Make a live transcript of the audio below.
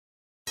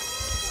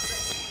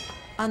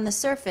On the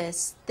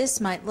surface, this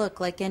might look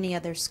like any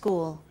other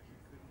school.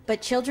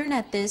 But children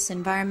at this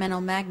environmental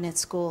magnet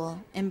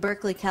school in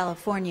Berkeley,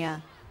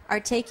 California,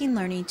 are taking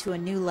learning to a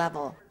new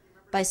level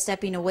by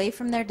stepping away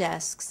from their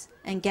desks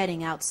and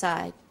getting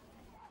outside.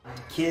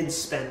 Kids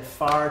spend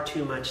far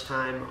too much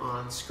time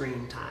on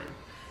screen time.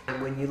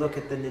 And when you look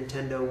at the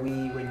Nintendo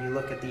Wii, when you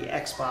look at the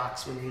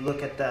Xbox, when you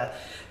look at the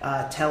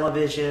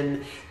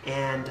television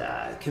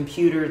and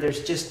computer,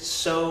 there's just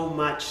so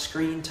much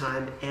screen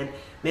time, and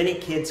many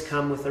kids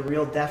come with a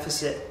real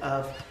deficit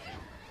of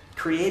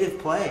creative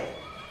play.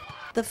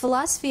 The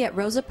philosophy at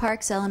Rosa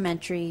Parks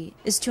Elementary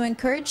is to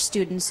encourage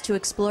students to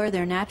explore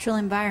their natural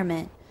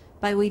environment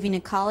by weaving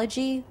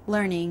ecology,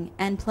 learning,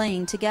 and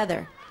playing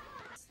together.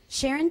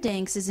 Sharon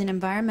Danks is an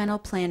environmental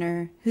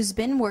planner who's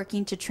been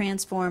working to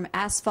transform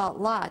asphalt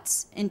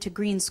lots into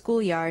green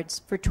schoolyards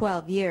for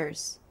 12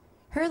 years.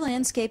 Her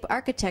landscape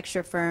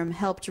architecture firm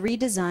helped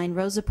redesign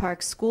Rosa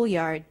Parks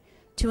Schoolyard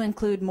to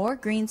include more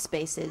green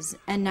spaces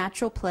and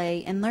natural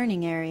play and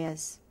learning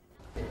areas.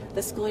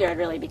 The schoolyard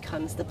really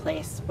becomes the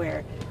place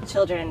where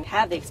children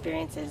have the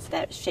experiences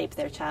that shape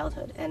their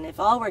childhood. And if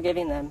all we're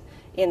giving them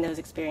in those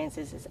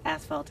experiences is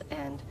asphalt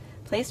and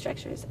play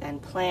structures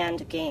and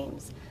planned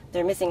games,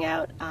 they're missing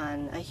out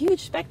on a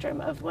huge spectrum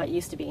of what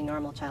used to be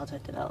normal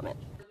childhood development.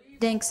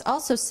 Danks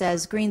also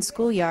says green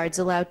schoolyards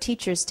allow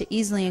teachers to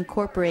easily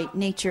incorporate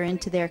nature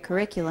into their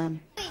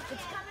curriculum.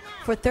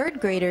 For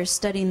third graders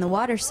studying the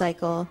water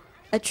cycle,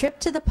 a trip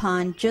to the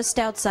pond just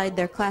outside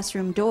their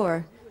classroom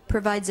door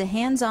provides a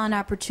hands-on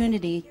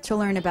opportunity to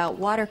learn about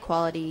water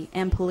quality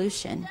and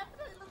pollution.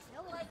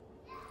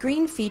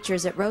 Green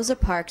features at Rosa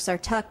Parks are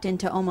tucked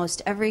into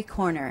almost every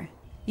corner.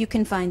 You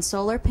can find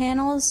solar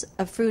panels,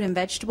 a fruit and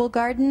vegetable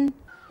garden,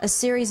 a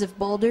series of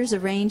boulders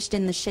arranged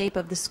in the shape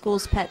of the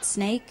school's pet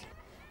snake,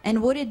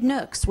 and wooded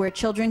nooks where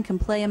children can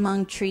play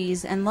among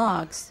trees and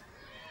logs.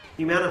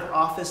 The amount of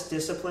office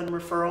discipline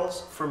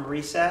referrals from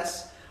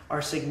recess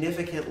are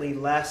significantly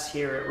less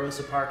here at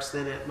Rosa Parks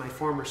than at my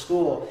former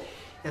school.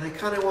 And I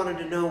kind of wanted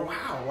to know,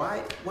 wow,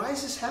 why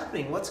is this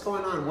happening? What's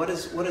going on? What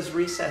does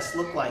recess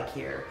look like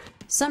here?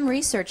 Some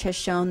research has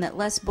shown that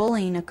less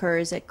bullying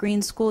occurs at green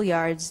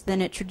schoolyards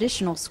than at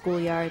traditional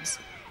schoolyards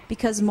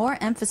because more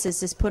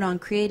emphasis is put on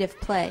creative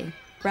play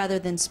rather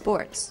than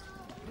sports.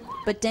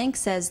 But Dank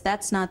says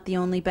that's not the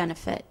only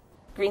benefit.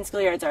 Green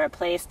schoolyards are a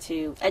place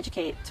to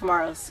educate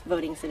tomorrow's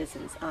voting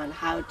citizens on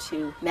how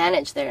to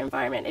manage their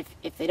environment.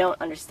 If they don't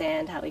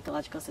understand how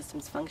ecological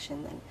systems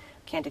function, then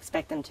can't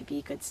expect them to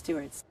be good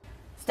stewards.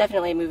 It's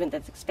definitely a movement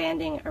that's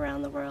expanding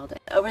around the world.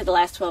 Over the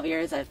last 12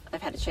 years, I've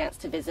had a chance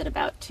to visit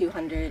about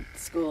 200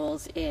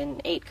 schools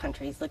in 8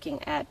 countries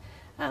looking at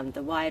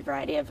the wide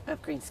variety of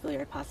green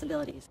schoolyard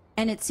possibilities.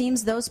 And it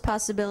seems those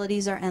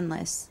possibilities are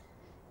endless.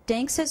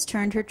 Danks has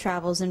turned her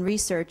travels and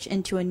research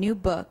into a new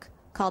book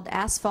called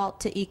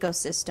Asphalt to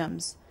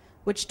Ecosystems,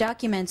 which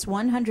documents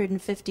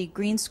 150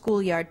 green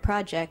schoolyard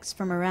projects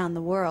from around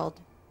the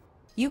world.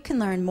 You can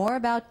learn more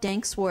about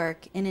Danks'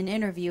 work in an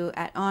interview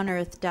at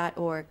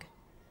onearth.org.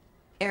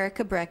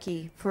 Erica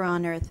Brecky for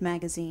On Earth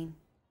magazine.